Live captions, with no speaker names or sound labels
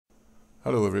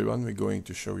Hello everyone, we're going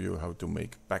to show you how to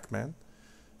make pacman.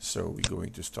 So we're going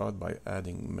to start by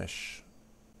adding mesh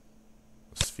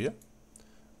sphere,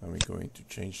 and we're going to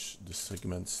change the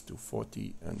segments to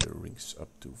 40 and the rings up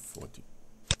to 40.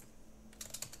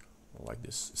 Like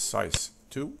this, size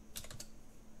 2.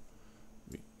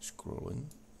 We scroll in.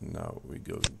 Now we're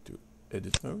going to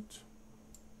edit mode,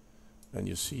 and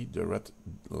you see the red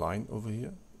line over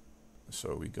here.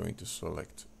 So we're going to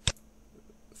select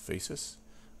faces.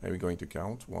 And we're going to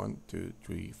count 1, 2,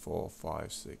 3, 4,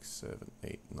 5, 6, 7,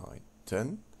 8, 9,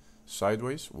 10.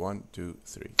 Sideways, 1, 2,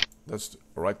 3. That's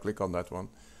right click on that one,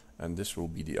 and this will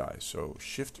be the eye. So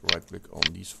shift right click on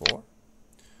these 4,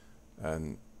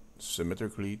 and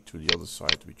symmetrically to the other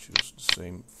side we choose the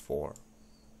same 4.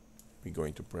 We're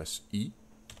going to press E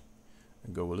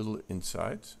and go a little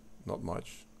inside, not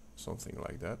much, something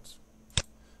like that.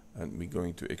 And we're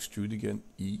going to extrude again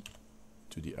E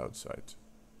to the outside,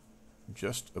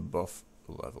 just above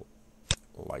the level,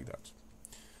 like that.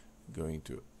 Going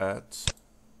to add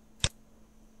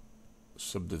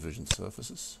subdivision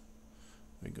surfaces.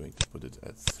 We're going to put it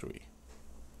at 3,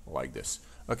 like this.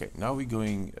 Okay, now we're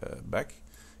going back,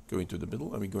 going to the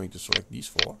middle, and we're going to select these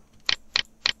 4.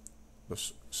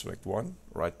 Just select one,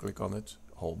 right click on it,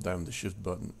 hold down the shift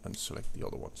button and select the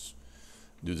other ones.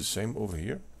 Do the same over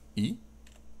here. E,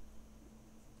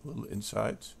 a little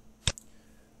inside,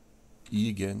 E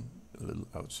again, a little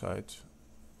outside,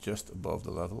 just above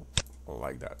the level,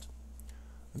 like that.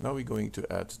 And now we're going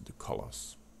to add the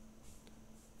colors.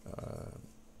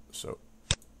 So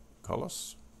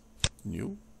colors,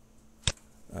 new,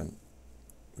 and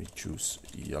we choose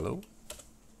yellow,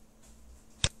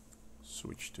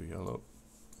 switch to yellow,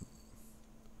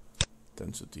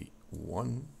 intensity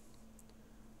 1,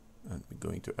 and we're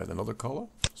going to add another color,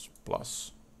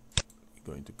 plus.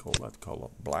 We're going to call that color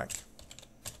black.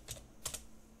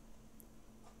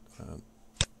 And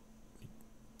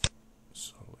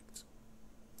select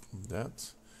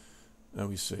that, and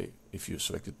we say, if you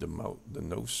selected the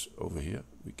nose over here,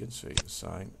 we can say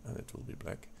assign, and it will be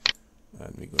black.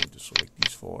 And we're going to select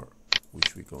these 4,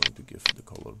 which we're going to give the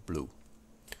color blue.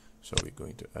 So we're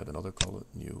going to add another color,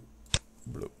 new,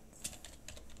 blue,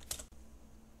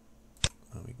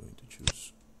 and we're going to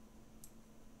choose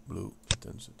blue,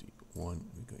 intensity 1.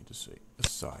 We're going to say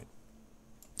assign.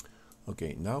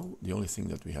 Okay, now the only thing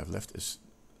that we have left is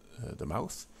the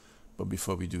mouth, but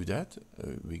before we do that,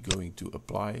 we're going to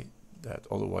apply that,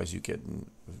 otherwise you get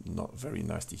not very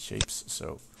nasty shapes.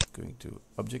 So going to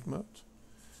object mode,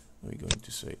 and we're going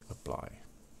to say apply.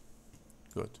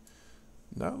 Good.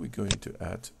 Now we're going to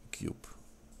add cube,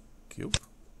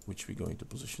 which we're going to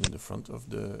position in the front of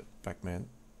the pacman,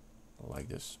 like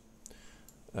this,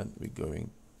 and we're going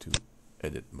to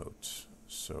edit mode.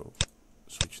 So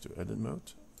switch to edit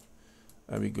mode.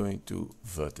 And we're going to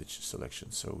vertex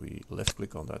selection. So we left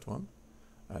click on that one,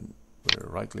 and we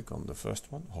right click on the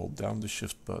first one, hold down the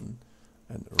shift button,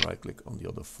 and right click on the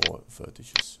other 4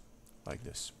 vertices, like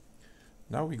this.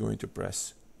 Now we're going to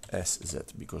press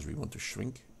SZ because we want to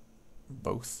shrink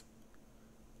both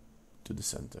to the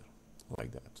center,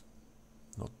 like that.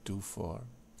 Not too far,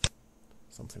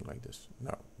 something like this.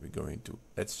 Now we're going to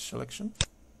edge selection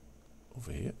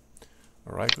over here,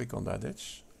 right click on that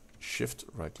edge, shift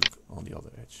right click on the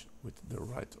other edge with the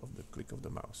right of the click of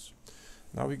the mouse.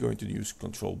 Now we're going to use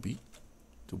Control B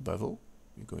to bevel.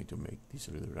 We're going to make these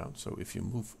a little round. So if you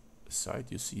move aside,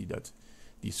 you see that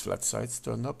these flat sides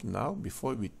turn up. Now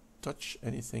before we touch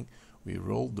anything, we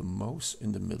roll the mouse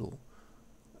in the middle,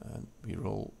 and we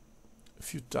roll a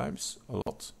few times, a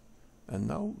lot, and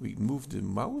now we move the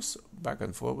mouse back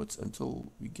and forwards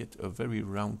until we get a very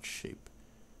round shape.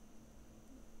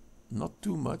 Not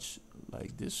too much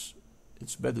like this.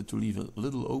 It's better to leave a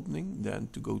little opening than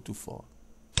to go too far.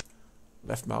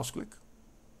 Left mouse click.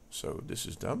 So this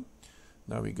is done.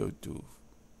 Now we go to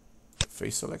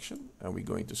face selection, and we're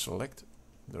going to select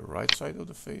the right side of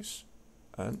the face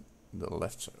and the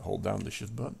left side. Hold down the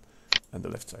shift button and the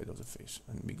left side of the face,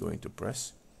 and we're going to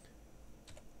press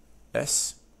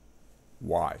S,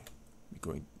 Y. We're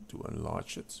going to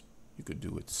enlarge it. You could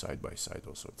do it side by side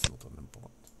also, it's not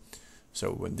unimportant.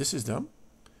 So when this is done,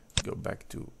 go back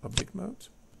to object mode,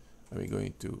 and we're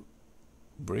going to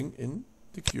bring in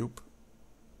the cube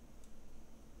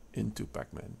into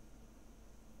pacman,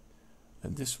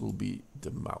 and this will be the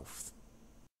mouth.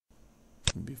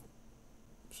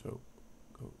 So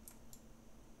go.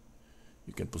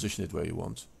 You can position it where you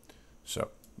want. So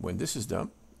when this is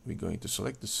done, we're going to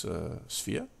select this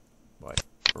sphere by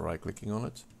right clicking on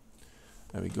it,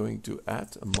 and we're going to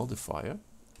add a modifier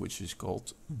which is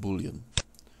called Boolean.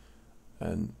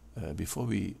 And before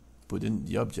we put in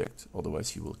the object, otherwise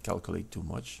he will calculate too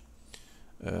much,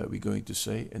 we're going to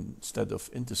say, instead of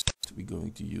intersect, we're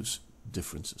going to use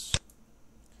differences.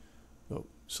 So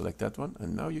select that one,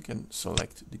 and now you can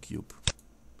select the cube.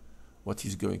 What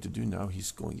he's going to do now,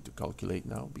 he's going to calculate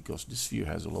now, because the sphere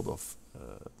has a lot of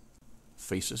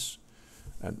faces,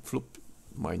 and floop,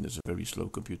 mine is a very slow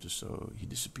computer, so he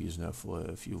disappears now for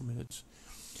a few minutes.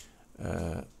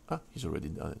 He's already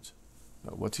done it.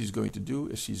 Now what he's going to do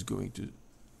is he's going to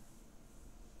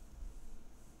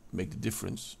make the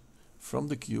difference from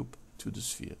the cube to the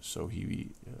sphere. So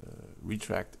he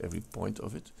retract every point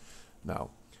of it. Now,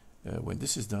 when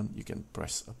this is done, you can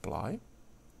press apply.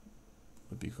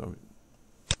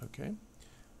 Okay.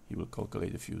 He will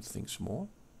calculate a few things more.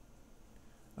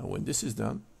 And when this is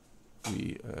done,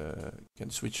 we can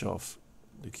switch off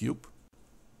the cube.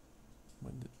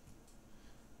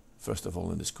 First of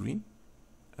all in the screen,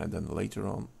 and then later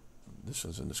on, this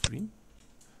one's in the screen.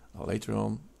 Later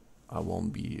on, I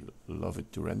won't love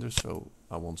it to render, so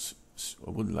I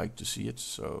wouldn't like to see it.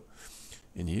 So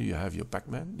in here you have your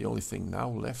pacman. The only thing now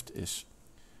left is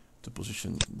to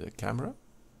position the camera,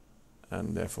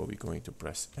 and therefore we're going to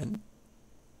press N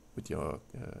with your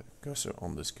cursor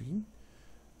on the screen,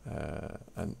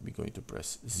 and we're going to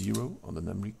press 0 on the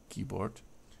numeric keyboard.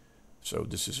 So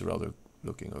this is rather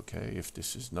looking okay. If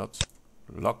this is not,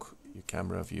 lock your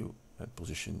camera view and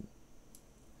position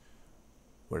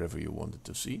wherever you want it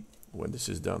to see. When this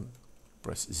is done,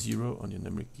 press 0 on your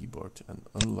numeric keyboard and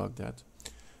unlock that,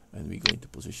 and we're going to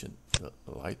position the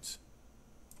light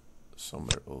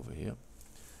somewhere over here.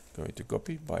 Going to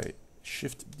copy by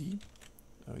Shift D,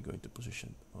 and we're going to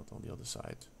position it on the other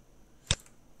side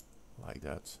like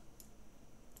that.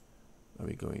 Now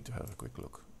we're going to have a quick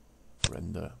look.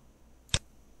 Render.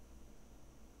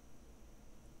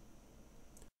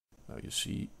 Now you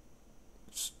see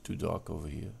it's too dark over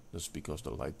here. That's because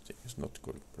the light is not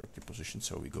correctly positioned.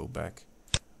 So we go back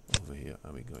over here,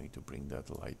 and we're going to bring that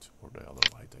light, or the other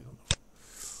light, I don't know,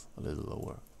 a little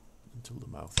lower until the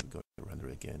mouth. We're going to render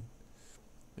again,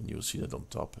 and you'll see that on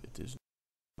top it is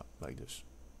like this.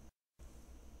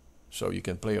 So you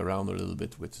can play around a little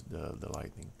bit with the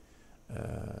lighting,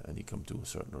 and you come to a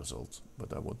certain result.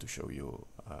 But I want to show you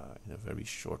in a very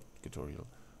short tutorial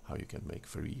how you can make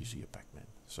very easy a pacman.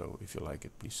 So if you like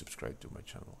it, please subscribe to my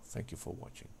channel. Thank you for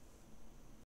watching.